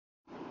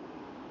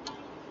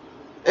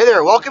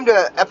there, welcome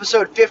to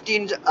episode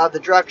 15 of the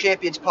Draft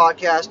Champions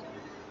podcast.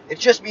 It's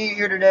just me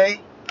here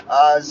today,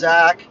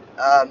 Zach.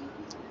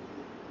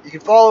 You can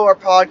follow our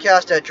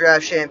podcast at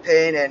Draft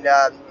Champagne, and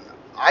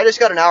I just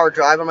got an hour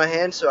drive on my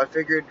hands, so I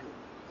figured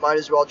might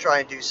as well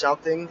try and do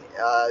something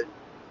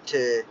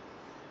to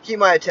keep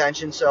my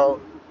attention. So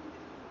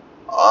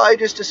I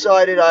just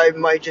decided I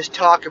might just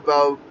talk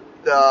about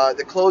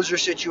the closer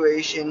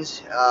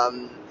situations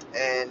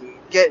and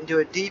get into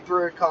a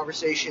deeper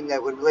conversation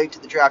that would relate to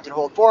the draft and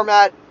hold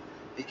format,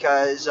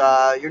 because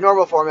your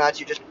normal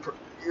formats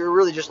you're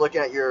really just looking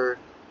at your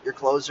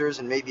closers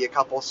and maybe a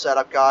couple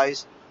setup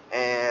guys,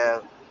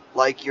 and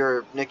like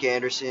your Nick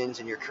Andersons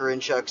and your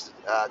Karinchuks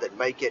that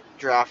might get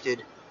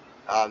drafted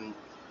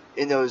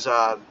in those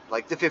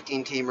like the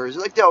 15 teamers,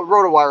 like the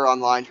RotoWire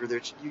online,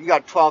 where you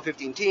got 12,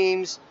 15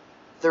 teams,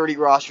 30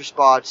 roster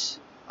spots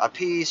a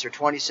piece, or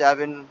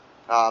 27.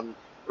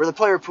 Where the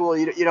player pool,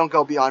 you don't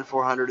go beyond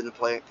 400 in the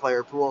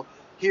player pool.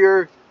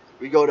 Here,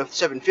 we go to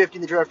 750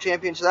 in the draft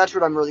champion, so that's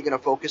what I'm really going to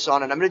focus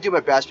on, and I'm going to do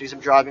my best because I'm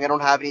driving. I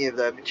don't have any of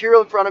the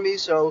material in front of me,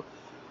 so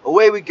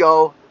away we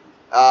go.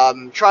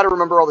 Try to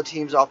remember all the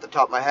teams off the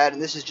top of my head,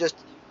 and this is just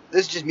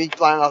me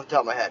flying off the top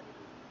of my head.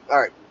 All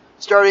right,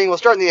 we'll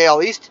start in the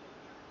AL East.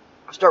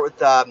 I'll start with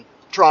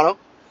Toronto,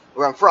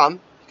 where I'm from,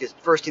 because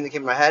the first team that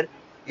came to my head.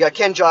 You got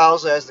Ken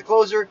Giles as the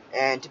closer,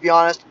 and to be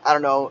honest, I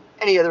don't know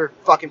any other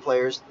fucking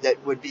players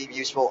that would be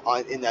useful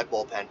in that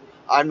bullpen.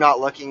 I'm not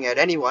looking at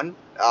anyone,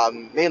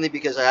 mainly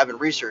because I haven't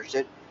researched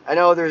it. I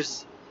know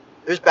there's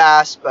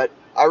Bass, but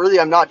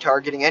I'm not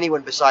targeting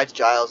anyone besides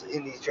Giles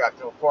in these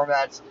draftable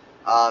formats.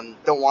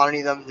 Don't want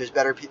any of them. There's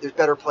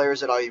better players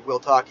that I will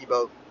talk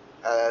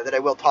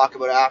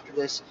about after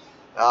this.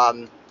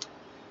 Bass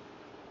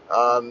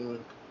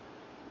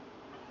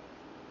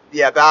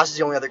is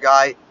the only other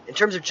guy. In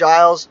terms of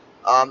Giles,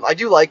 I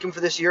do like him for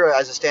this year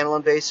as a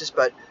standalone basis,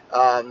 but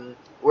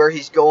where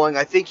he's going,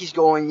 I think he's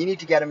going. You need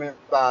to get him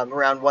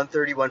around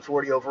 130,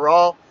 140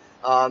 overall.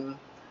 I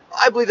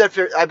believe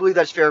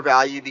that's fair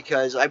value,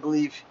 because I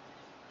believe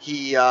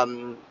he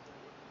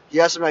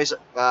has some nice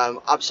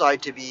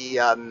upside to be.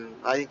 I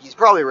think he's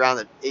probably around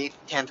the 8th,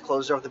 10th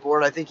closer off the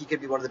board. I think he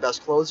could be one of the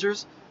best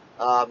closers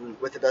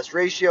with the best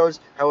ratios.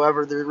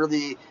 However,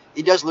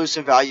 he does lose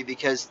some value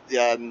because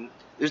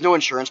there's no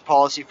insurance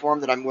policy for him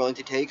that I'm willing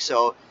to take.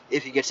 So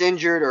if he gets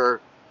injured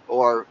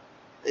or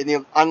in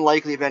the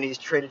unlikely event he's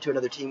traded to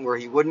another team where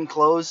he wouldn't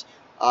close,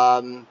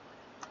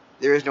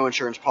 there is no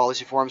insurance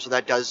policy for him. So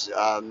that does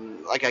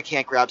I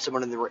can't grab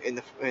someone in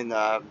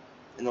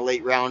the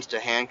late rounds to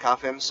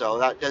handcuff him. So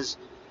that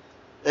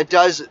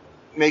does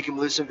make him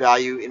lose some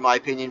value in my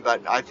opinion.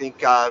 But I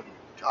think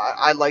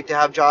I'd like to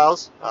have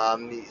Giles.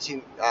 He's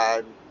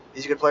a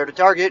good player to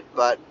target,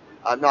 but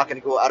I'm not going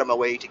to go out of my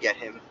way to get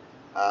him.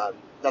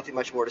 Nothing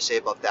much more to say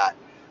about that.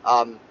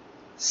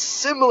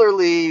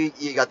 Similarly,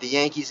 you got the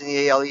Yankees in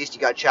the AL East.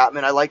 You got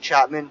Chapman. I like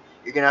Chapman.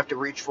 You're going to have to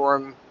reach for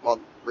him. Well,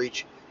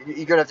 reach. You're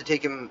going to have to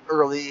take him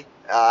early.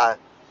 I'm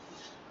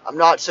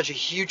not such a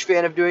huge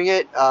fan of doing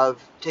it, of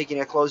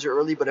taking a closer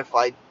early, but if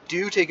I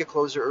do take a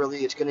closer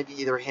early, it's going to be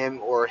either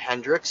him or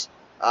Hendricks.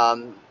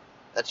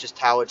 That's just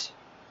how it's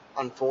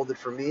unfolded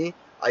for me.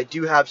 I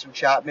do have some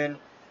Chapman.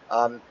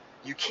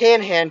 You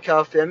can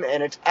handcuff him,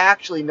 and it's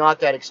actually not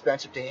that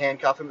expensive to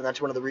handcuff him, and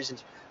that's one of the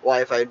reasons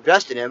why if I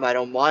invest in him, I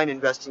don't mind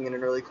investing in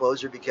an early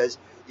closer, because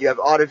you have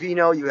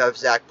Ottavino, you have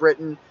Zach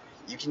Britton.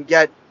 You can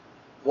get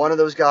one of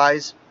those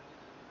guys,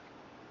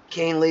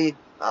 Canely.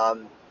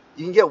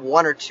 You can get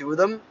one or two of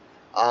them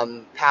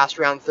past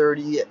round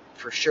 30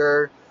 for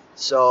sure.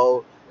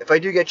 So if I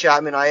do get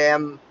Chapman, I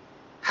am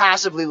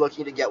passively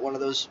looking to get one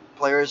of those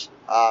players.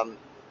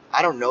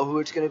 I don't know who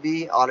it's going to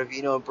be.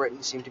 Ottavino and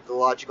Britton seem to be the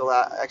logical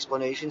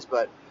explanations,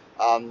 but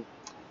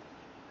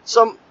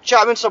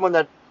Chapman's someone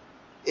that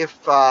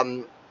if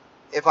I'm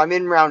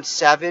in round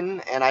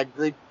 7 and I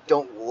really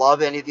don't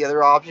love any of the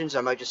other options,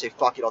 I might just say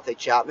fuck it, I'll take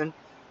Chapman,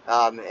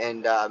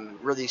 and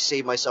really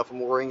save myself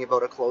from worrying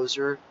about a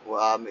closer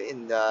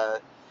in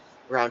the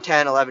round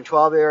 10, 11,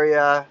 12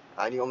 area.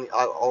 I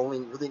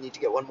only really need to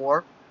get one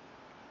more.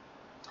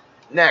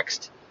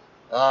 Next,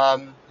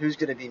 who's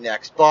going to be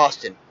next?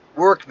 Boston,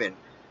 Workman.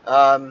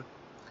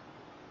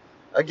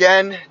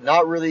 Again,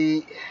 not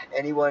really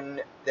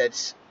anyone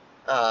that's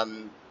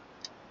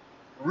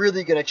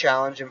really going to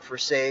challenge him for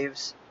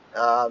saves.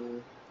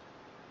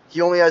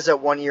 He only has that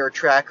 1-year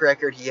track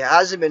record. He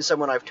hasn't been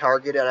someone I've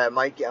targeted. I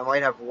might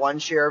have one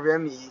share of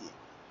him.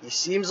 He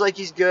seems like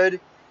he's good.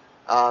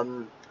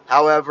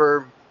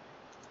 However,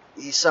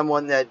 he's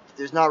someone that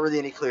there's not really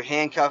any clear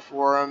handcuff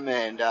for him,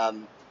 and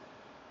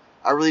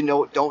I really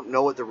don't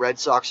know what the Red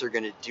Sox are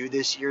going to do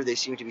this year. They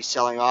seem to be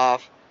selling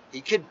off. He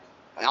could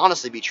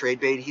honestly be trade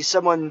bait. He's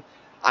someone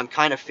I'm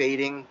kind of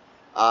fading.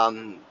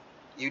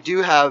 You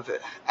do have,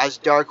 as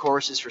dark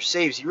horses for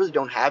saves, you really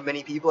don't have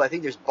many people. I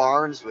think there's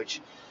Barnes, which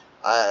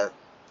I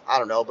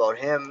don't know about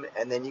him.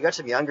 And then you got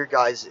some younger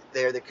guys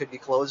there that could be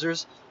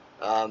closers.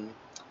 You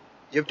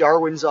have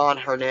Darwinzon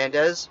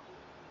Hernandez,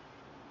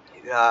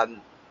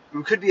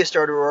 who could be a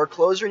starter or a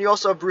closer. And you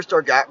also have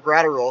Brusdar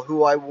Graterol,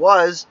 who I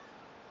was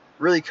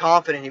really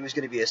confident he was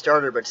going to be a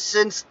starter. But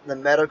since the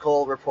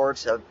medical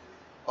reports have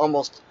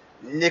almost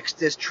nixed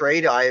this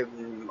trade,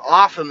 I'm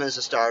off him as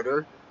a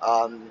starter.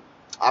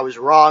 I was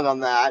wrong on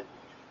that.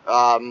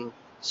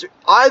 So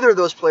either of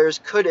those players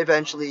could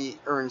eventually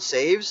earn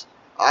saves.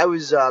 I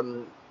was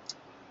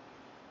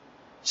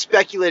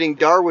speculating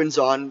Darwin's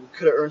on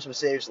could have earned some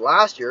saves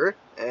last year,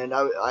 and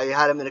I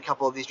had him in a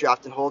couple of these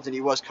draft and holds, and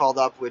he was called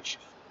up, which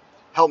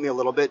helped me a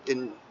little bit.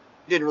 Didn't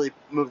really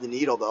move the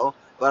needle though.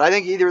 But I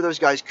think either of those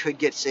guys could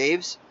get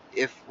saves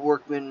if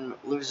Workman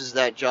loses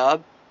that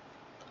job.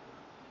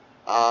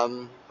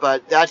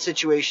 But that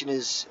situation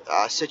is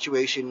a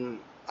situation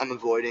I'm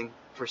avoiding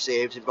for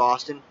saves in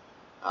Boston,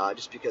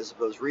 just because of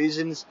those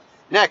reasons.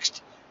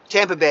 Next,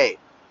 Tampa Bay.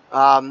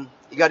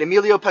 You got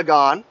Emilio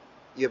Pagan.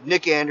 You have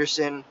Nick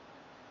Anderson.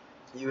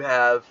 You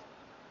have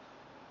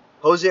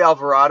Jose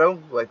Alvarado,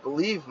 who I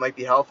believe might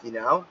be healthy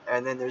now.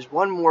 And then there's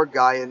one more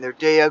guy in there,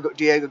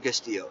 Diego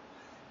Castillo.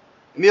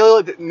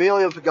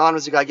 Emilio Pagan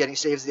was the guy getting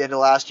saves at the end of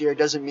last year. It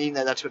doesn't mean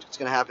that that's what's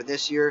going to happen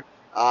this year.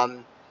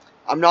 I'm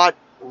not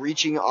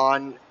reaching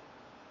on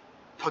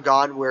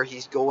Pagan where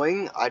he's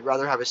going. I'd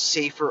rather have a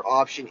safer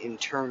option in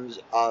terms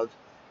of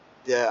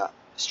the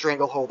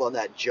stranglehold on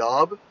that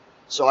job.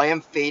 So I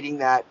am fading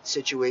that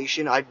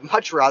situation. I'd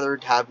much rather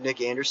have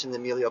Nick Anderson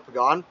than Emilio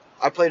Pagan.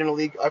 I played in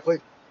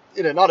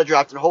not a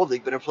draft and hold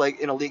league, but I played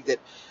in a league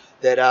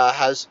that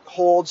has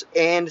holds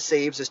and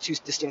saves as two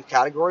distinct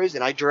categories.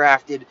 And I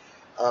drafted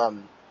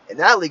in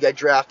that league, I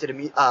drafted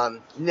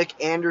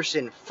Nick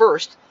Anderson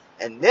first,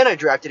 and then I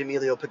drafted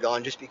Emilio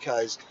Pagan just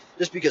because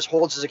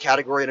holds is a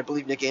category, and I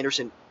believe Nick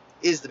Anderson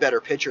is the better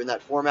pitcher in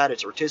that format.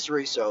 It's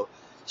rotisserie, so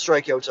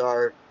strikeouts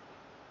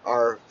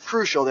are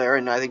crucial there,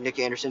 and I think Nick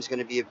Anderson's going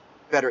to be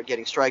better at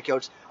getting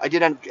strikeouts. I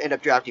did end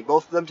up drafting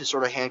both of them to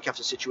sort of handcuff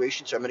the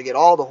situation, so I'm going to get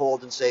all the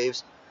holds and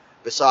saves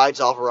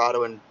besides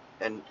Alvarado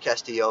and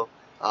Castillo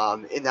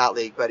in that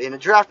league. But in a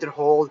draft and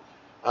hold,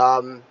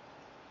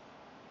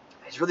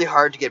 it's really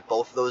hard to get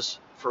both of those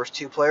first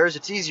two players.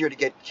 It's easier to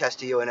get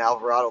Castillo and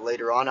Alvarado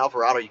later on.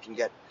 Alvarado you can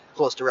get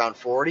close to around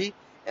 40,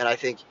 and I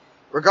think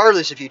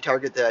regardless if you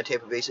target the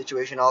Tampa Bay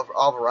situation,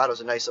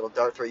 Alvarado's a nice little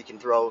dart throw you can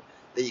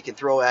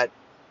throw at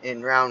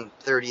in round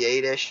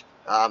 38-ish.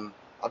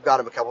 I've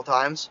got him a couple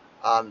times.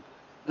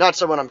 Not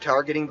someone I'm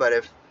targeting, but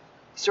if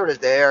he's sort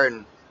of there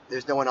and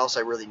there's no one else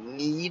I really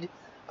need,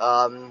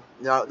 no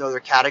other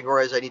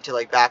categories I need to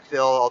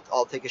backfill,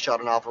 I'll take a shot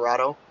on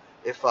Alvarado.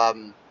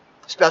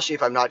 Especially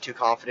if I'm not too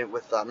confident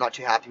with, I'm not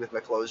too happy with my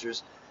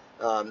closers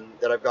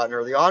that I've gotten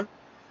early on.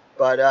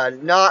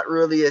 But not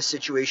really a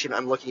situation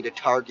I'm looking to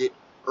target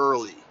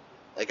early.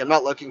 I'm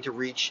not looking to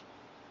reach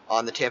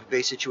on the Tampa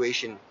Bay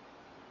situation.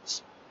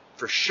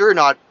 For sure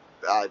not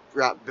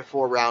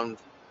before round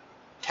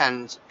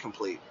 10's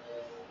complete.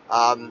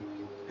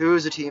 Who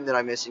is the team that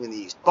I'm missing in the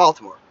East?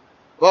 Baltimore.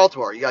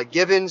 You got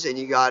Givens and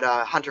you got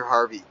Hunter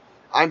Harvey.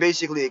 I'm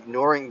basically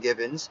ignoring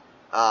Givens.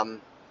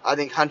 I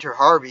think Hunter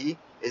Harvey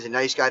is a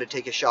nice guy to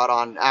take a shot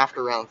on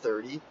after round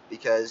 30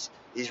 because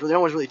no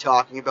one's really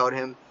talking about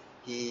him.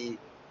 He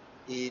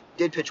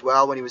did pitch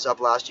well when he was up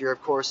last year.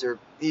 Of course,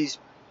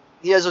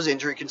 he has those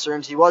injury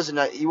concerns. He was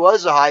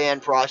a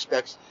high-end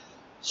prospect,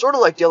 sort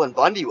of like Dylan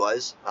Bundy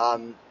was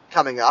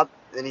coming up.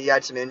 Then he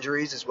had some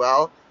injuries as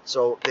well.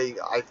 So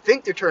I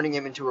think they're turning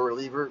him into a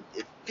reliever.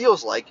 It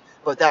feels like,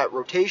 but that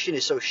rotation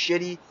is so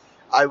shitty.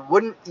 I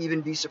wouldn't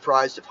even be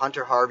surprised if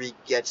Hunter Harvey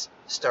gets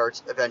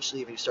starts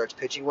eventually if he starts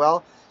pitching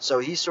well. So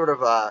he's sort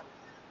of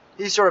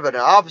an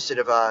opposite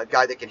of a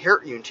guy that can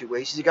hurt you in two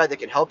ways. He's a guy that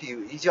can help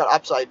you. He's got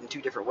upside in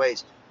two different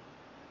ways.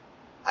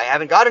 I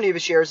haven't got any of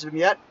his shares of him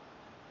yet.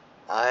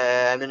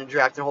 I'm in a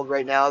draft and hold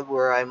right now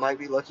where I might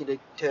be looking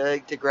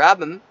to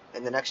grab him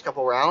in the next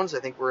couple rounds. I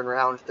think we're in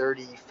round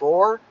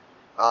 34.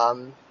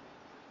 I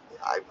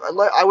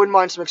wouldn't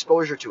mind some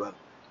exposure to him.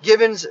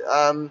 Givens,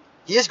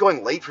 he is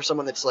going late for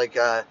someone that's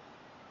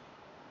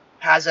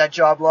has that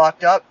job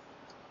locked up.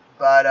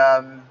 But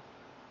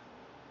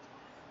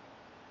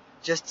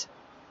just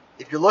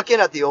if you're looking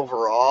at the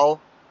overall,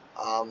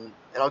 and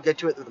I'll get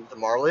to it with the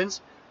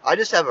Marlins, I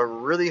just have a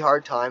really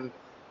hard time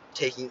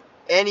taking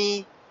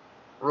any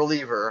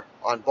reliever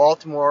on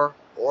Baltimore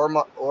or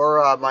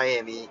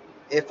Miami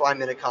if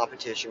I'm in a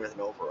competition with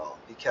an overall.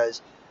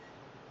 Because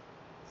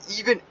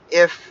even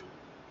if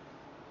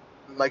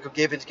Michael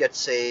Givens gets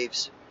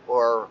saves,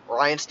 or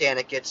Ryan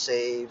Stanek gets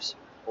saves,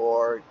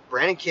 or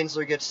Brandon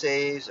Kinsler gets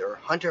saves, or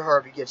Hunter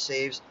Harvey gets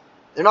saves,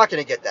 they're not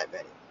going to get that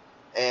many.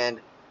 And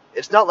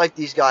it's not like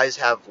these guys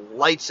have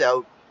lights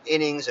out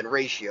innings and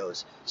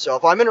ratios. So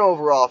if I'm in an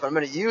overall, if I'm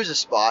going to use a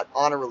spot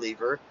on a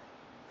reliever,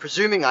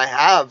 presuming I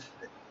have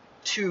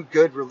two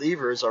good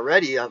relievers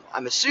already,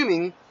 I'm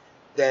assuming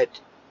that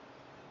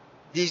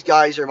these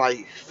guys are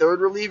my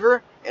third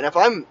reliever. And if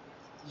I'm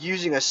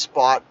using a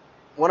spot,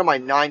 one of my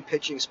 9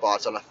 pitching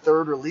spots on a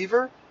third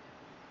reliever,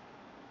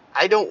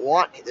 I don't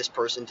want this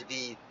person to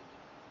be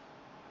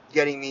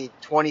getting me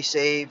 20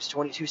 saves,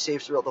 22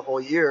 saves throughout the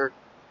whole year,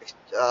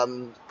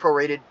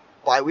 prorated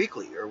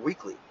bi-weekly or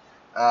weekly.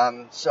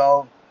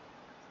 So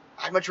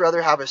I'd much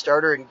rather have a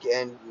starter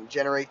and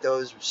generate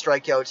those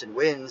strikeouts and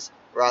wins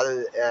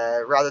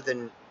rather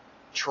than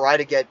try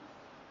to get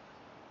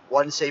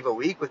one save a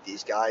week with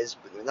these guys,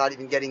 but they're not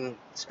even getting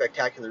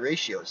spectacular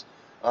ratios.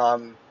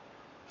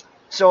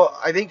 So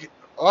I think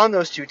on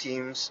those two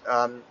teams,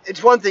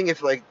 it's one thing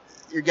if like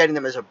you're getting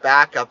them as a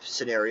backup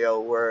scenario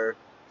where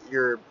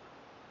you're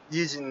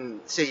using,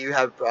 say you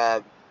have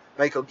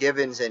Michael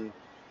Givens and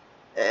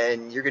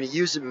you're going to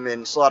use him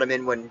and slot him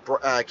in when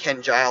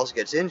Ken Giles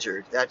gets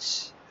injured.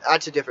 That's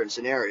a different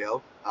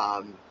scenario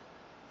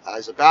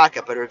as a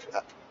backup,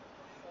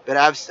 but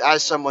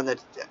as someone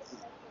that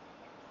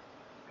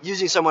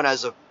using someone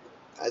as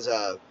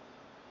a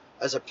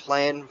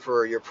plan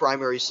for your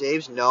primary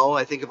saves, no.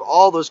 I think of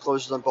all those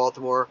closers on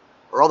Baltimore,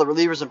 or all the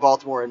relievers in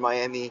Baltimore and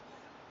Miami,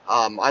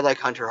 I like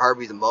Hunter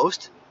Harvey the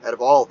most out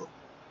of all of them,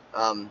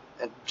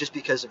 and just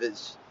because of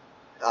his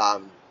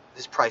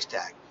price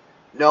tag.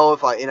 No,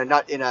 if I in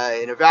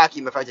a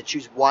vacuum, if I had to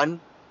choose one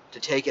to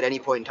take at any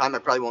point in time, I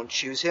probably won't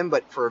choose him.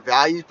 But from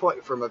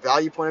a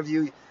value point of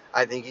view,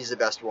 I think he's the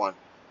best one,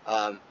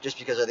 just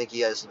because I think he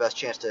has the best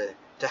chance to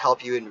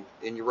help you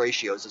in your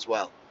ratios as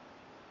well.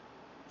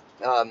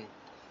 And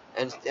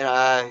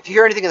if you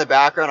hear anything in the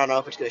background, I don't know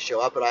if it's going to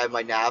show up, but I have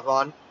my nav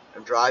on.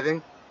 I'm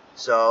driving,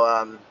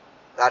 so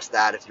that's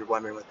that. If you're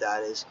wondering what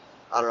that is,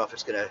 I don't know if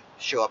it's going to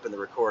show up in the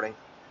recording.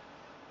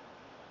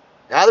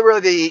 Now that we're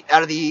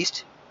out of the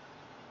East,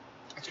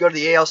 let's go to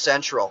the AL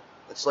Central.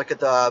 Let's look at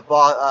the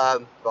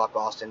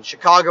Boston,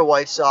 Chicago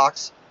White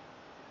Sox.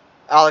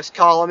 Alex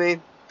Colomé,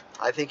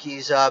 I think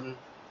he's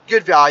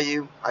good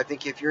value. I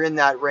think if you're in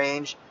that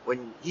range,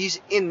 when he's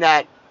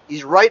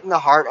right in the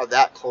heart of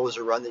that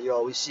closer run that you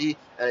always see,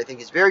 and I think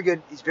he's very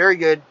good. He's a very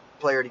good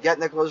player to get in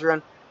that closer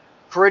run.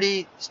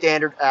 Pretty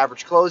standard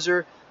average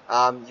closer.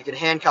 You can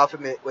handcuff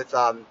him with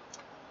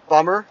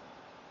Bummer,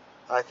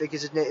 I think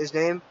is his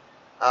name.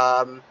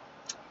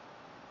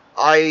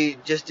 I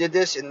just did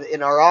this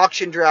in our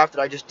auction draft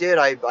that I just did.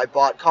 I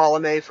bought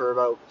Colomé for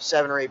about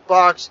 $7 or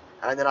 $8,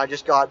 and then I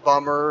just got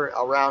Bummer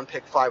around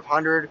pick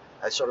 500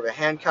 as sort of a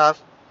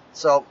handcuff.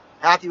 So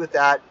happy with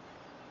that.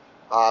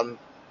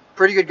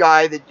 Pretty good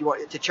guy that you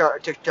want to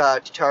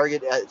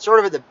target sort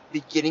of at the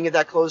beginning of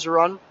that closer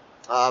run,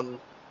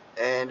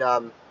 and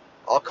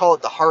I'll call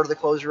it the heart of the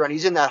closer run.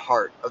 He's in that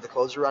heart of the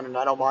closer run, and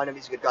I don't mind him.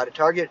 He's a good guy to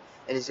target,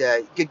 and he's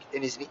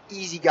an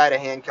easy guy to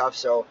handcuff.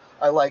 So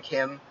I like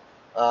him.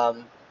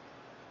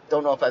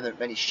 Don't know if I have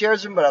many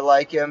shares of him, but I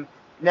like him.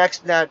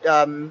 Next in that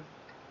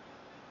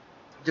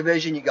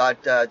division, you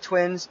got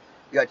Twins.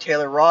 You got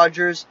Taylor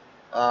Rogers.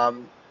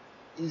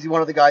 He's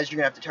one of the guys you're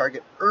going to have to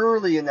target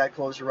early in that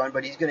closer run,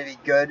 but he's going to be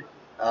good.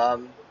 I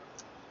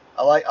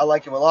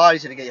like him a lot.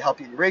 He's going to help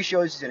you in your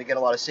ratios. He's going to get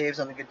a lot of saves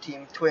on the good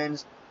team,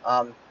 Twins.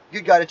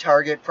 Good guy to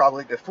target,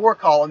 probably before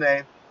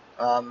Colomé.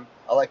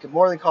 I like him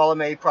more than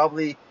Colomé.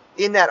 Probably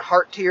in that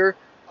heart tier,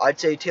 I'd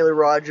say Taylor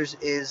Rogers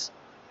is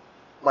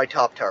my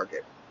top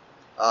target.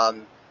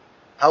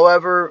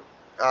 However,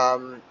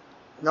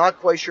 not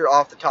quite sure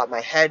off the top of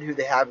my head who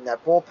they have in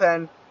that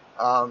bullpen.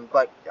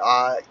 But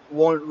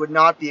would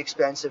not be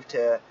expensive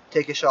to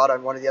take a shot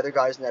on one of the other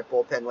guys in that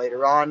bullpen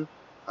later on.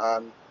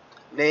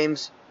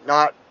 Names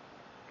not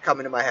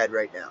coming to my head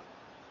right now.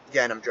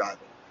 Again, I'm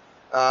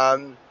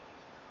driving.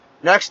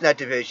 Next in that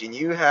division,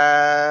 you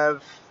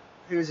have...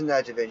 Who's in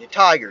that division?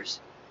 Tigers.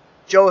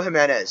 Joe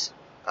Jimenez.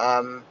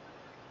 I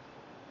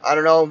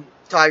don't know.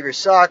 Tigers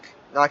suck.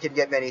 Not going to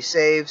get many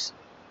saves.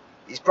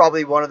 He's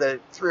probably one of the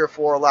 3 or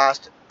 4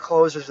 last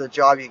closers of the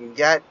job you can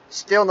get.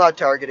 Still not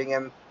targeting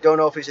him. Don't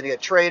know if he's going to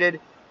get traded.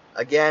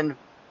 Again,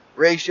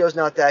 ratio's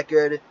not that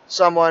good.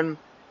 Someone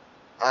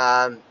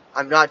I'm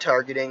not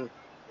targeting.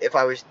 If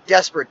I was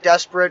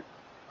desperate,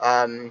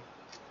 and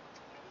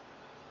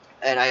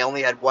I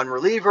only had one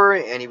reliever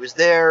and he was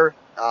there,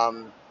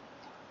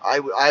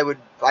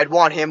 I'd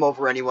want him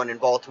over anyone in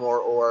Baltimore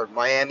or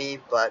Miami,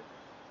 but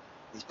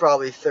he's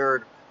probably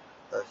the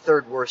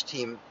third worst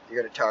team you're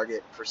going to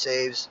target for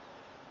saves.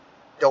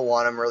 Don't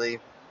want him really.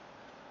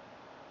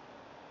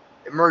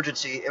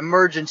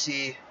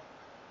 Emergency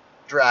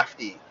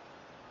draftee.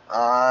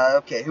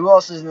 Okay, who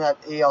else is in that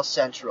AL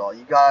Central?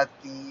 You got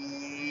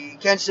the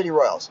Kansas City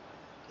Royals.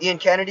 Ian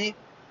Kennedy.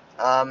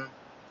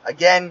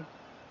 Again,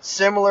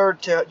 similar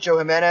to Joe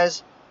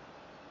Jimenez.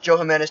 Joe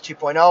Jimenez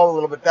 2.0, a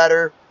little bit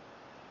better.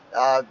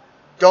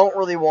 Don't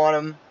really want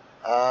him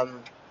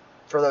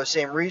for those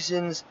same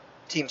reasons.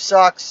 Team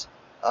sucks.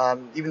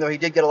 Even though he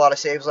did get a lot of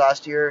saves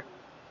last year.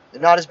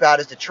 They're not as bad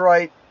as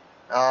Detroit.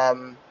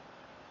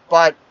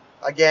 But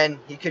again,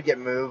 he could get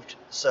moved,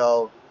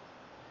 so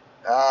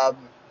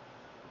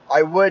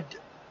I would,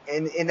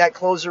 in that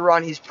closer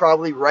run, he's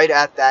probably right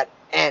at that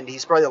end.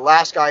 He's probably the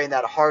last guy in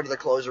that heart of the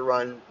closer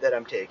run that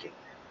I'm taking.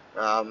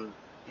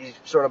 He's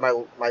sort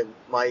of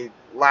my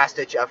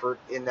last-ditch effort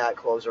in that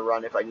closer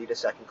run if I need a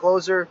second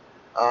closer.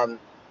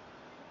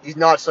 He's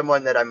not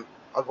someone that I'm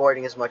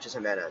avoiding as much as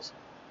Jimenez.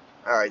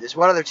 All right, there's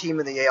one other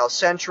team in the AL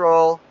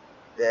Central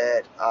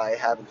that I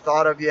haven't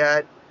thought of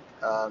yet.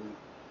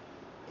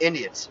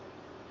 Indians.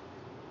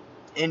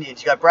 You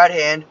got Brad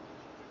Hand.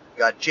 You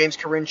got James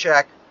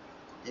Karinchak.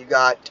 You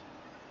got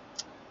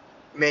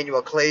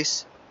Manuel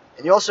Clace,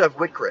 and you also have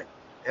Whitgren,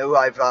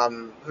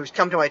 who's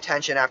come to my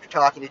attention after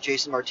talking to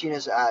Jason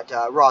Martinez at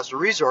Roster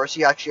Resource.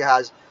 He actually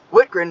has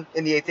Whitgren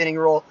in the 8th inning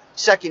role,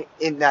 second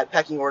in that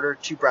pecking order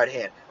to Brad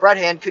Hand. Brad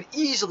Hand could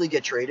easily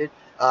get traded.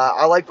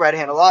 I like Brad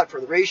Hand a lot for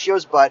the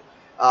ratios, but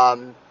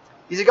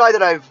he's a guy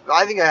that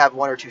I think I have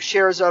 1 or 2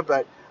 shares of,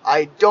 but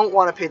I don't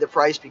want to pay the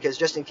price because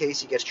just in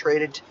case he gets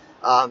traded,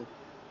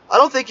 I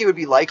don't think it would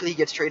be likely he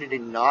gets traded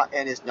and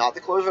is not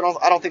the closer.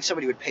 I don't think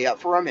somebody would pay up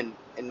for him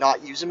and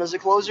not use him as a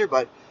closer,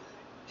 but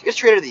if he gets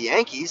traded to the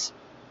Yankees,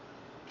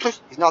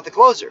 he's not the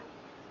closer.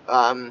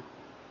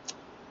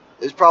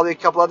 There's probably a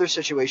couple other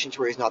situations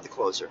where he's not the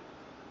closer.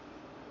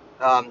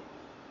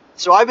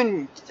 So I've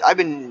been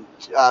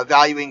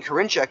valuing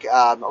Karinchak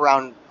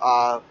around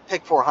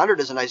pick 400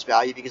 as a nice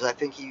value because I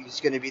think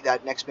he's going to be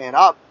that next man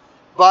up.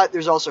 But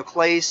there's also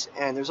Clace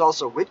and there's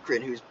also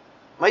Whitgren, who's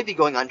might be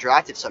going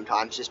undrafted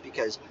sometimes just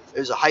because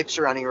there's a hype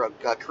surrounding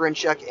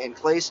Karinchak and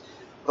Clace.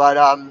 But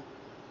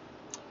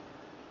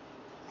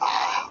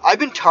I've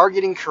been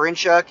targeting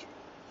Karinchak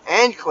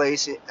and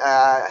Clace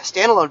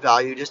standalone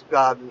value, just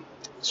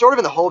sort of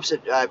in the hopes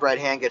that Brad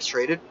Hand gets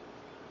traded.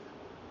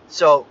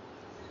 So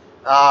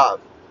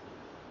Hand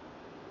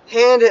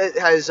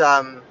has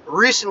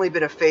recently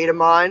been a fade of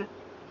mine,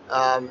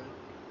 and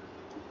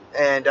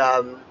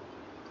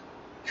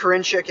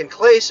Karinchak and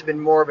Clace have been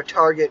more of a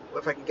target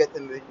if I can get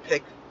them to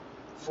pick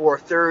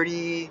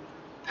 430,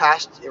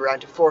 past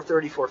around to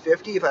 430,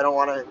 450 if I don't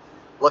want to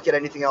look at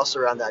anything else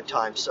around that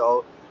time.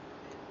 So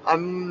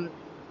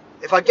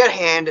if I get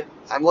Hand,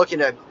 I'm looking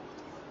to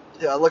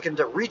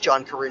reach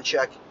on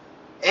Karinchak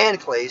and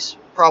Clace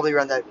probably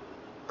around that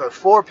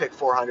before pick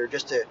 400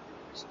 just to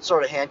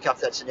sort of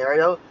handcuff that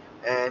scenario.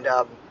 And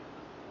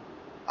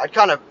I'd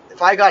kind of,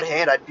 if I got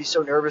Hand, I'd be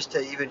so nervous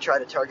to even try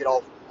to target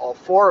all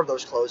 4 of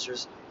those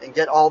closers and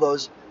get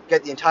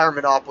the entire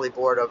monopoly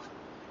board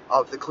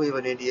of the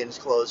Cleveland Indians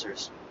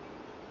closers.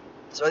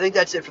 So I think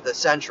that's it for the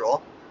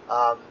Central.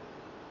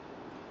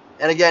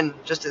 And again,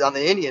 just on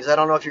the Indians, I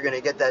don't know if you're going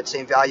to get that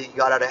same value you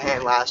got out of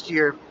Hand last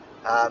year,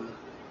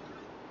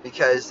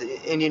 because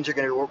the Indians are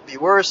going to be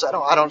worse.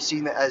 I don't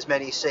see as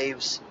many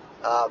saves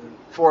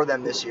for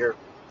them this year.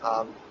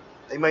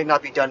 They might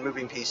not be done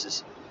moving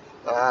pieces.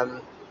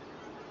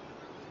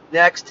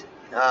 Next,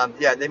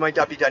 they might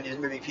not be done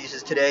moving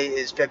pieces. Today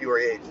is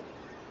February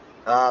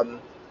 8th.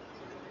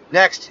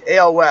 Next,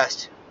 AL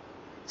West.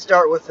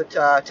 Start with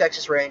the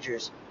Texas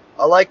Rangers.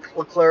 I like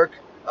Leclerc.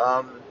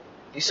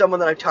 He's someone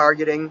that I'm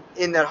targeting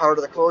in that heart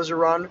of the closer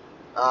run.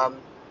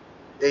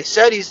 They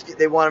said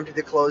they want him to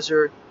be the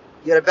closer.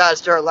 He had a bad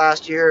start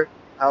last year.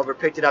 However,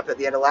 picked it up at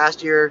the end of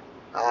last year.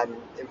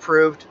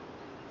 Improved.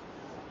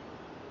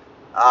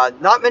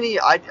 Not many.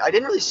 I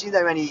didn't really see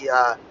that many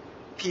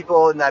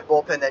people in that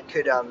bullpen that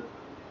could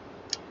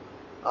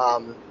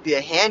be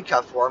a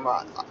handcuff for him.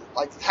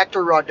 Like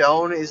Hector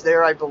Rondon is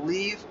there, I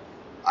believe.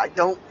 I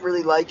don't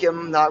really like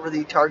him. Not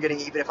really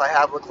targeting, even if I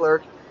have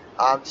Leclerc.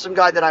 Some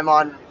guy that I'm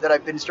on that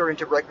I've been starting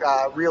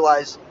to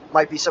realize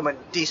might be someone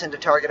decent to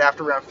target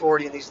after round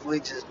 40 in these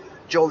leagues is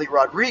Joely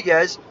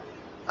Rodriguez.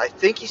 I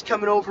think he's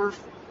coming over.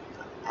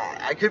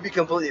 I could be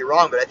completely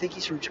wrong, but I think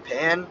he's from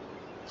Japan.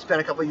 Spent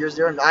a couple years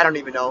there, and I don't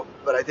even know,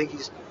 but I think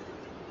he's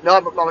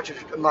not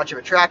much of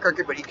a track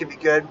record, but he could be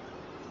good.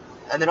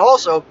 And then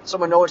also,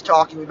 someone no one's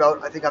talking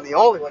about, I think I'm the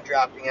only one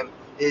drafting him,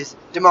 is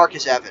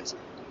DeMarcus Evans.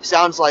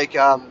 Sounds like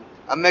a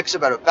mix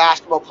about a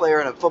basketball player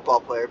and a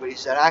football player, but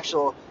he's an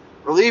actual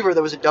reliever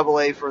that was a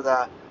Double-A for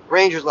the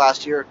Rangers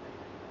last year.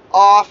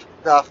 Off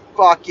the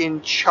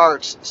fucking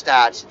charts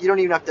stats. You don't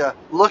even have to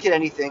look at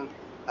anything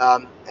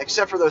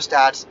except for those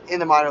stats in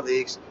the minor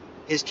leagues.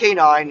 His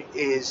K9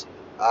 is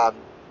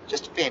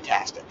just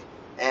fantastic.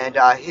 And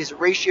his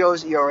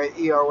ratios, ERA,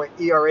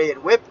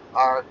 and WHIP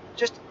are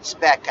just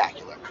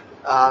spectacular.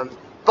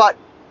 But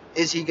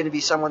is he going to be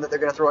someone that they're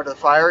going to throw into the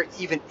fire,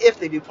 even if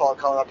they do call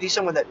him up? He's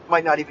someone that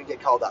might not even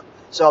get called up.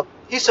 So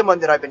he's someone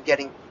that I've been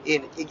getting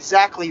in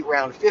exactly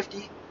round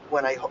 50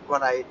 when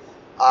I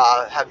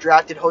have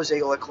drafted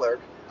Jose Leclerc.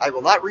 I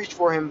will not reach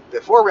for him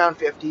before round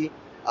 50,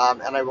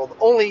 and I will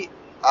only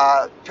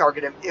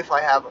target him if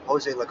I have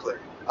Jose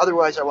Leclerc.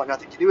 Otherwise, I want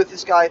nothing to do with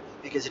this guy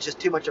because it's just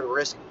too much of a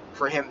risk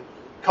for him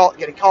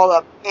getting called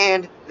up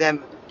and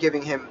them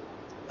giving him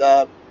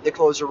the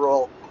closer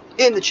role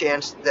in the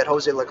chance that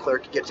Jose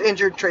Leclerc gets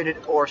injured, traded,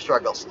 or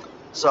struggles.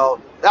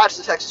 So that's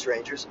the Texas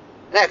Rangers.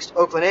 Next,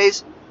 Oakland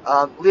A's.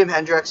 Liam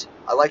Hendriks.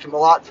 I like him a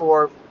lot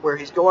for where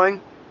he's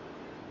going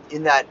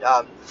in that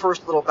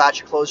first little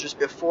batch of closers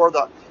before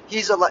he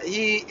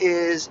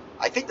is,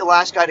 I think, the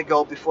last guy to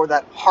go before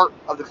that heart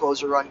of the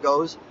closer run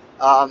goes.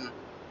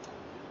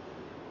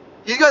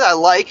 He's a guy that I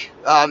like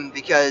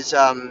because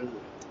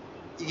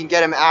you can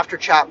get him after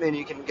Chapman,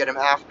 you can get him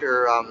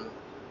after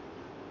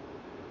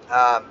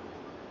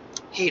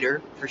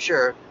Heater, for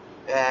sure.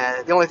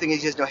 And the only thing is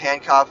he has no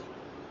handcuff.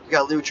 You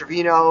got Lou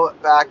Trevino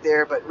back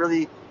there, but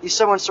really he's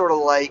someone sort of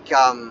like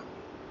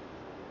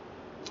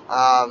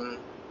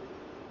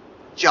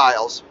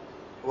Giles,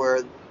 where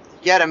you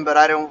get him, but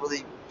I don't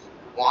really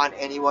want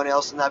anyone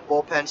else in that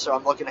bullpen, so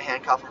I'm looking to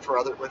handcuff him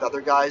with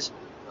other guys.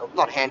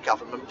 Not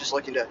handcuff him. I'm just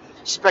looking to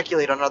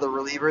speculate on other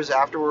relievers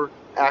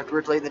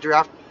afterwards late in the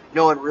draft.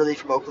 No one really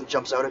from Oakland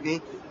jumps out at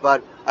me,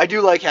 but I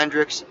do like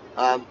Hendricks,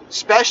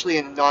 especially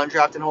in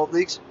non-draft and hold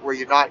leagues where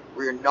you're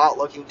not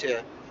looking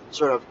to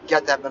sort of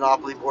get that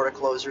monopoly board of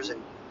closers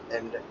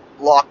and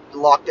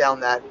lock down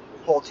that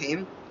whole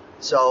team.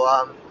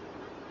 So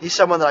he's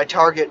someone that I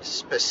target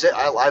specific.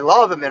 I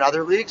love him in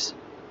other leagues,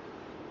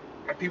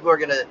 and people are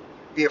gonna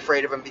be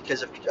afraid of him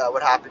because of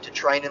what happened to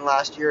Treinen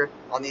last year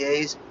on the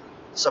A's.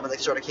 Someone that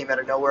sort of came out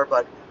of nowhere,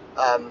 but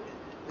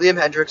Liam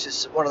Hendriks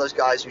is one of those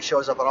guys who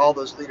shows up on all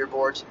those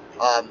leaderboards.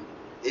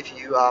 If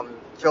you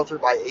filter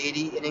by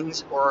 80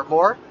 innings or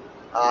more,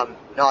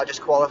 not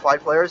just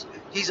qualified players,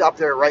 he's up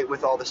there right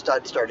with all the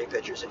stud starting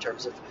pitchers in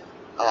terms of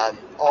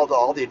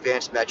all the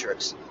advanced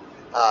metrics.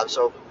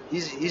 So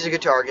he's a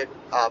good target,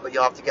 but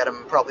you'll have to get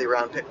him probably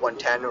around pick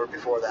 110 or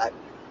before that,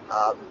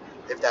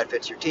 if that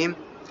fits your team.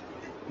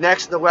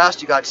 Next in the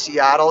West, you got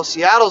Seattle.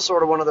 Seattle's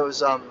sort of one of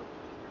those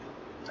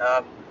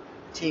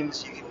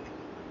teams you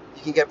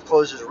can get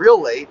closers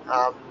real late.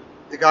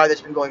 The guy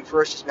that's been going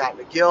first is Matt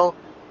McGill.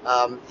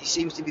 He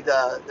seems to be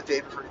the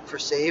favorite for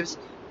saves.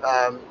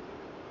 But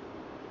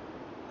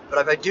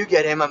if I do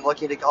get him, I'm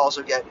looking to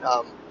also get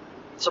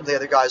some of the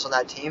other guys on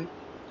that team.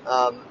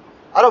 I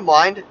don't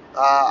mind.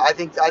 I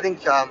think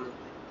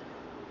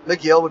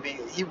McGill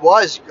he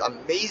was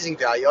amazing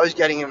value. I was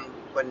getting him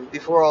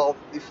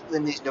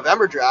in these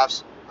November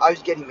drafts. I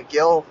was getting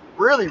McGill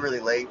really, really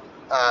late.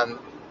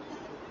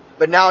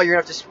 But now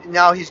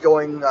now he's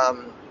going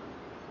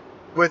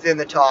within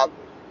the top,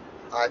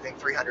 I think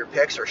 300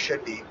 picks, or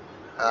should be.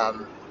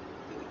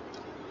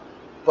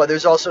 But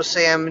there's also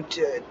Sam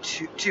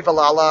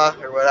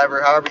Tuivailala,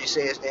 or however you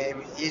say his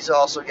name. He's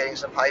also getting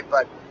some hype,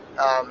 but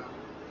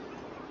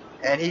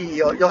and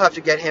you'll have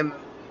to get him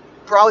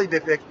probably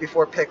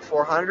before pick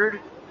 400,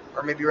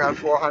 or maybe around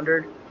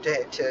 400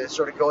 to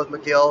sort of go with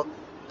McGill.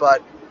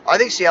 But I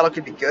think Seattle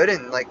could be good,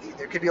 and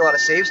there could be a lot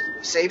of saves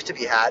to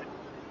be had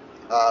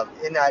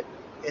in that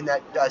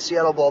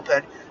Seattle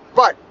bullpen.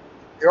 But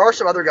there are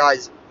some other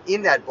guys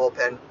in that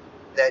bullpen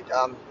that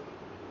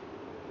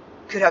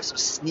could have some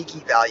sneaky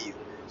value.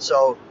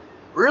 So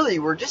really,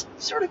 we're just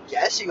sort of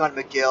guessing on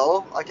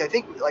McGill. I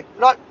think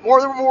not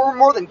more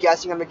than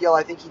guessing on McGill.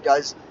 I think he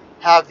does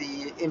have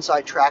the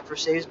inside track for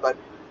saves, but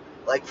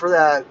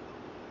a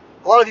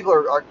lot of people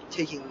are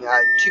taking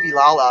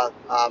Tuivailala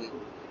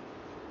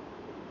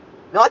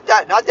not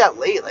that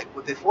late,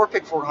 before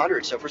pick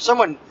 400. So for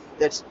someone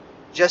that's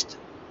just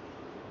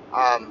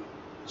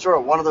sort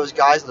of one of those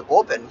guys in the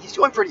bullpen, he's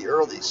going pretty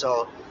early.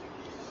 So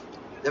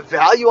the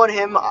value on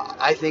him,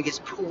 I think, is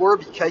poor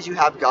because you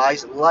have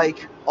guys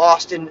like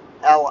Austin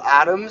L.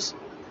 Adams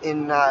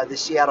in the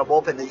Seattle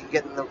bullpen that you can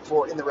get in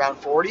the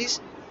round 40s,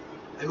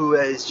 who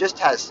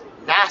has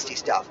nasty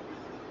stuff.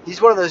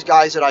 He's one of those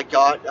guys that I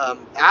got.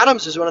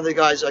 Adams is one of the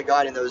guys I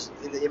got in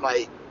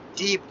my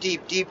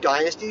deep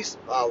dynasties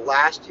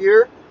last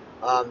year.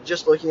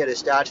 Just looking at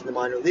his stats in the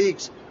minor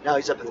leagues, now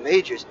he's up in the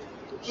majors.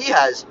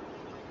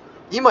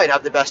 He might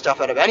have the best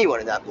stuff out of anyone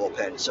in that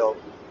bullpen. So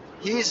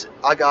he's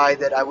a guy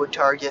that I would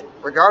target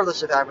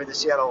regardless of having the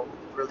Seattle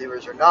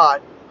relievers or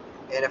not.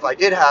 And if I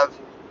did have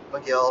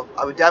McGill,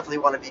 I would definitely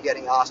want to be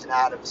getting Austin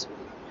Adams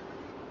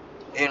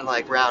in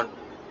round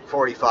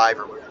 45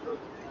 or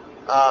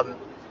whatever.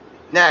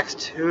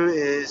 Next, who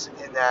is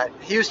in that?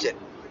 Houston.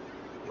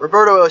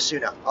 Roberto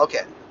Osuna.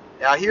 Okay.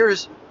 Now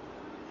here's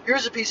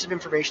a piece of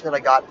information that I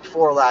got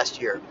before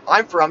last year.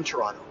 I'm from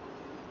Toronto.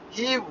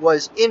 He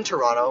was in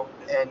Toronto,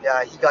 and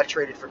he got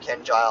traded for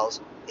Ken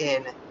Giles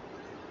in,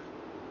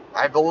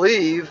 I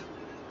believe,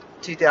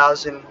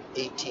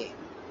 2018.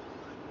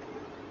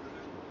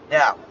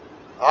 Now,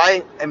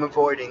 I am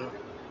avoiding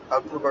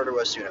Roberto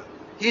Osuna.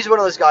 He's one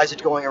of those guys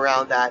that's going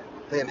around that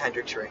Liam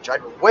Hendriks range.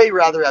 I'd way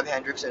rather have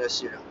Hendriks than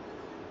Osuna.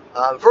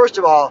 First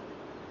of all,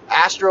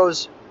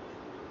 Astros'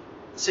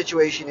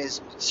 situation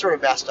is sort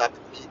of messed up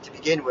to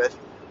begin with.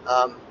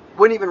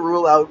 Wouldn't even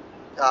rule out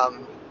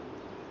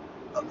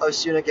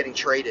Osuna getting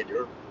traded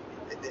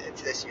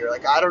this year.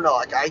 I don't know.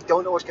 I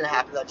don't know what's going to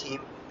happen to that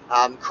team.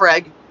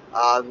 Craig,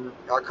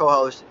 our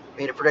co-host,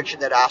 made a prediction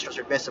that Astros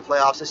would miss the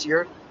playoffs this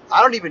year.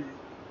 I don't even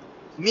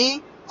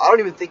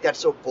think that's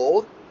so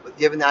bold,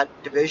 given that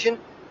division.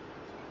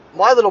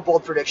 My little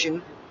bold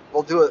prediction,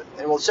 we'll do it,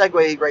 and we'll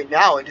segue right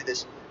now into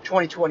this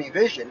 2020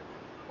 vision.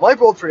 My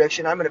bold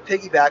prediction, I'm going to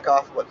piggyback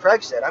off of what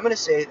Craig said. I'm going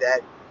to say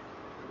that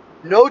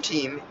no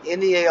team in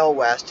the AL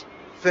West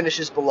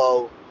finishes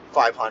below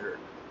 500.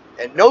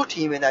 And no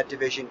team in that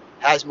division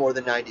has more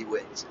than 90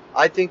 wins.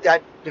 I think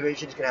that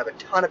division is going to have a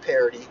ton of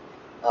parity.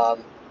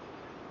 And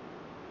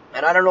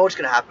I don't know what's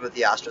going to happen with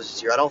the Astros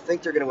this year. I don't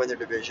think they're going to win their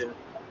division.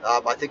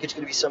 I think it's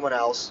going to be someone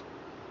else.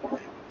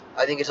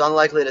 I think it's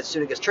unlikely that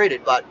Osuna gets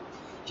traded. But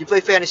if you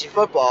play fantasy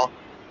football,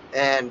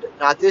 and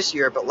not this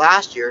year, but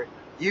last year,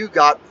 you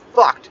got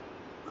fucked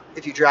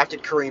if you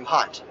drafted Kareem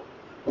Hunt.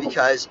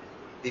 Because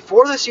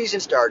before the season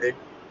started,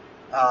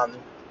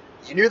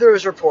 you knew there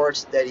was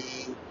reports that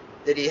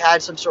he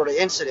had some sort of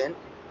incident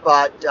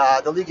but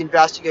the league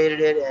investigated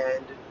it,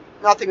 and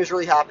nothing was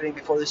really happening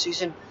before the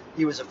season.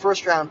 He was a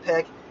first-round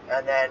pick,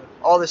 and then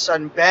all of a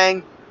sudden,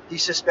 bang,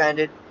 he's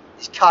suspended,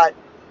 he's cut,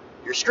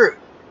 you're screwed.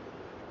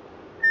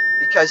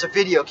 Because a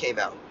video came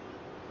out.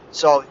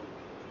 So,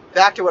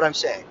 back to what I'm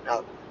saying.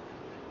 Now,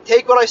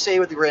 take what I say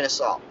with a grain of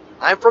salt.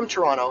 I'm from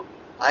Toronto.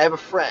 I have a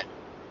friend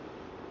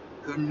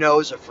who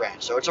knows a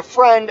friend. So it's a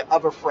friend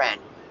of a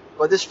friend.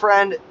 But this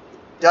friend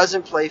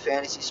doesn't play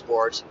fantasy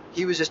sports.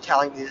 He was just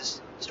telling me this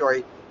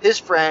story. His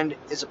friend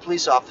is a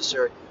police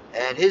officer,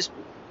 and his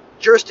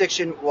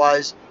jurisdiction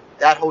was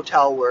that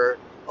hotel where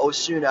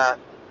Osuna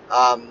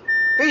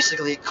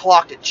basically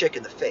clocked a chick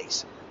in the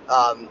face.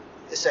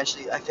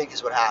 Essentially, I think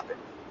is what happened.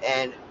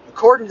 And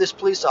according to this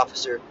police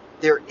officer,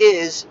 there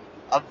is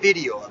a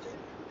video of it.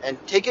 And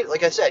take it,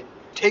 like I said,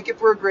 take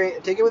it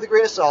with a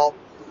grain of salt.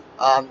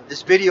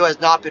 This video has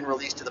not been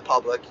released to the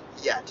public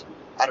yet.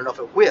 I don't know if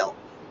it will,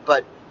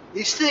 but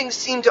these things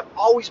seem to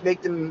always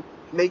make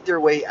their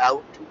way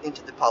out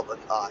into the public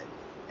eye.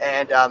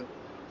 And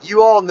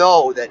you all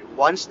know that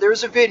once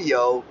there's a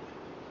video,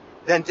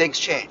 then things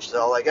change.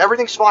 So like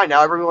everything's fine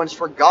now. Everyone's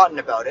forgotten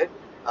about it.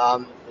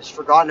 It's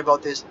forgotten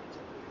about this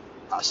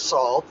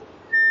assault,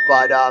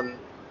 but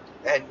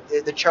and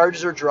the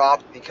charges are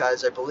dropped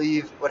because I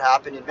believe what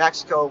happened in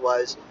Mexico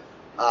was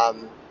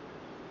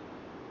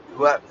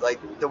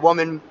the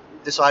woman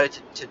decided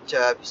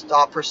to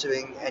stop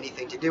pursuing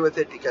anything to do with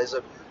it because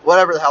of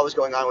whatever the hell was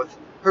going on with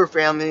her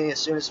family,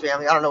 Asuna's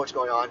family. I don't know what's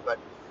going on, but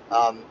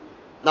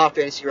not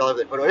fantasy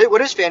relevant. But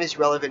what is fantasy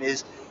relevant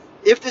is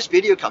if this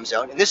video comes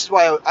out, and this is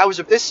why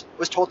this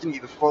was told to me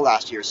before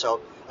last year.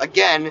 So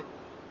again,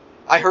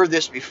 I heard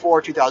this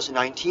before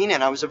 2019,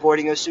 and I was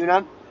avoiding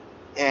Osuna,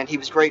 and he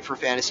was great for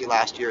fantasy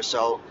last year,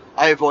 so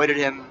I avoided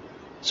him.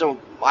 So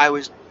I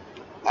was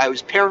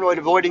paranoid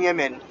avoiding him,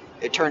 and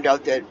it turned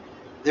out that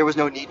there was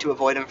no need to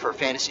avoid him for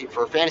fantasy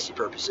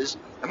purposes.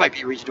 There might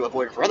be a reason to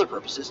avoid him for other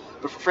purposes,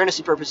 but for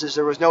fantasy purposes,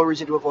 there was no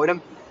reason to avoid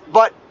him.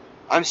 But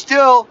I'm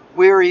still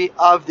weary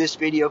of this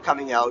video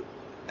coming out,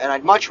 and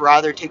I'd much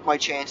rather take my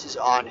chances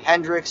on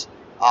Hendricks.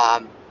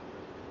 And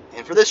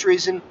for this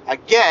reason,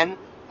 again,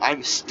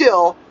 I'm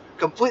still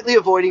completely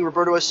avoiding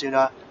Roberto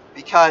Osuna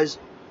because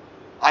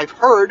I've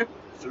heard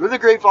through the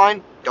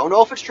grapevine, don't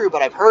know if it's true,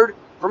 but I've heard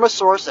from a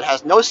source that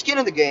has no skin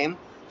in the game,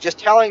 just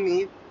telling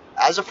me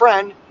as a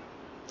friend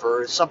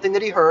for something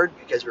that he heard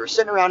because we were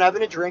sitting around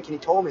having a drink and he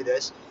told me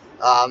this.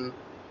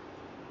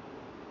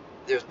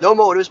 There's no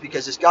motives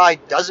because this guy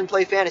doesn't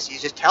play fantasy.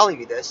 He's just telling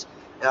me this.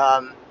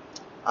 And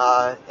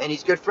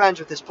he's good friends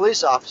with this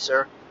police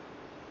officer.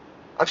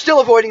 I'm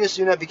still avoiding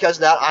Osuna because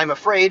of that. I'm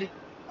afraid.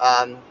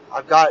 I'm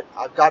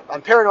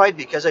paranoid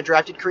because I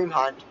drafted Kareem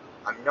Hunt.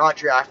 I'm not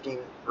drafting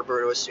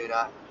Roberto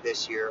Osuna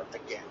this year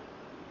again.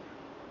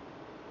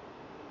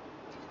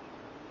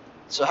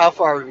 So how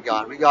far have we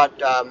gone? We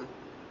got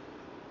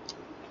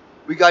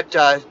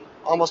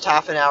almost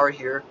half an hour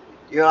here.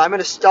 I'm going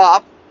to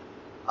stop.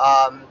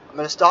 I'm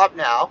going to stop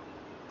now,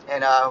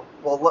 and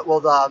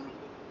we'll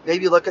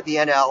maybe look at the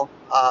NL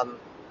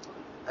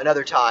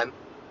another time,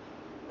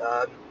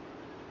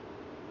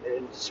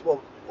 and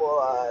we'll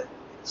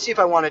see if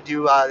I want to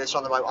do this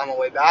on my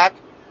way back.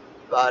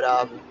 But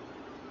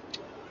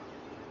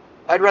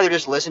I'd rather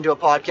just listen to a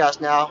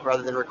podcast now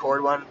rather than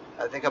record one.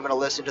 I think I'm going to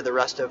listen to the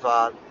rest of.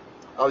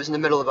 I was in the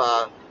middle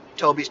of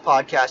Toby's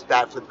podcast,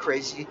 Bat Flip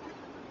Crazy.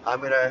 I'm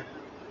going to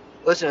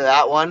listen to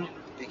that one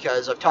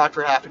because I've talked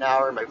for half an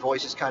hour and my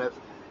voice is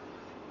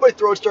my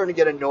throat's starting to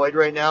get annoyed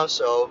right now,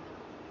 so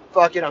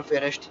fuck it, I'm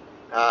finished.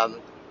 I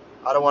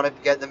don't want to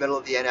get in the middle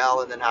of the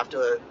NL and then have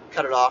to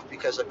cut it off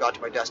because I've got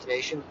to my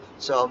destination.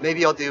 So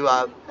maybe I'll do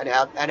an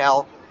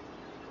NL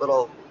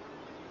little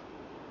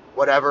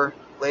whatever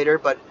later.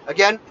 But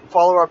again,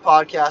 follow our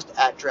podcast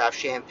at Draft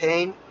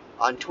Champagne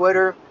on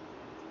Twitter.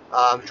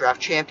 Draft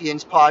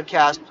Champions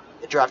podcast,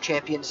 the Draft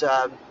Champions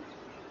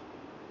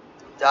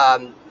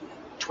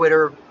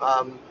Twitter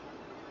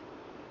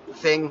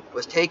thing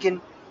was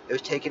taken. It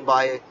was taken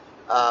by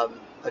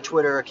a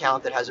Twitter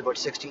account that has about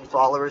 16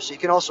 followers. So you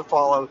can also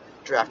follow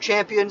Draft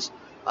Champions.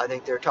 I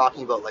think they're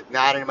talking about like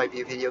Madden. It might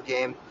be a video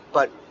game.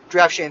 But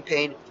Draft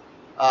Champagne,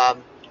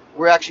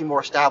 we're actually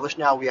more established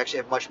now. We actually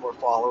have much more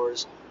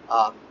followers.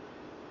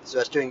 So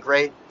that's doing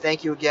great.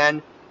 Thank you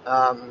again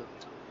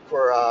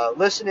for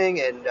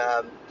listening and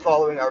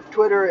following our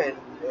Twitter and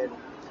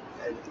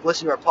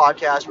listening to our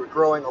podcast. We're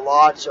growing a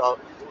lot, so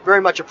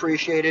very much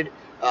appreciated.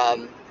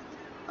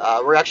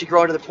 We're actually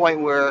growing to the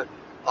point where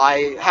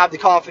I have the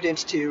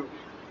confidence to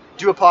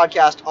do a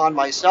podcast on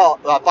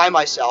myself by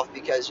myself,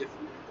 because if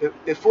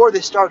before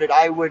this started,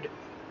 I would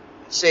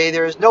say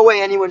there's no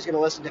way anyone's going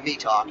to listen to me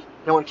talk.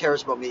 No one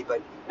cares about me,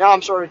 but now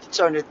I'm starting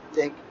to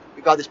think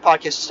we've got this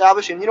podcast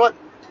established, and you know what?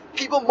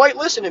 People might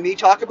listen to me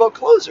talk about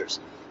closers.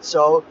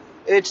 So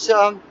it's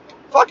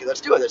fuck it,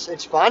 let's do it.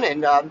 It's fun,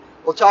 and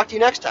we'll talk to you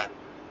next time.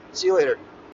 See you later.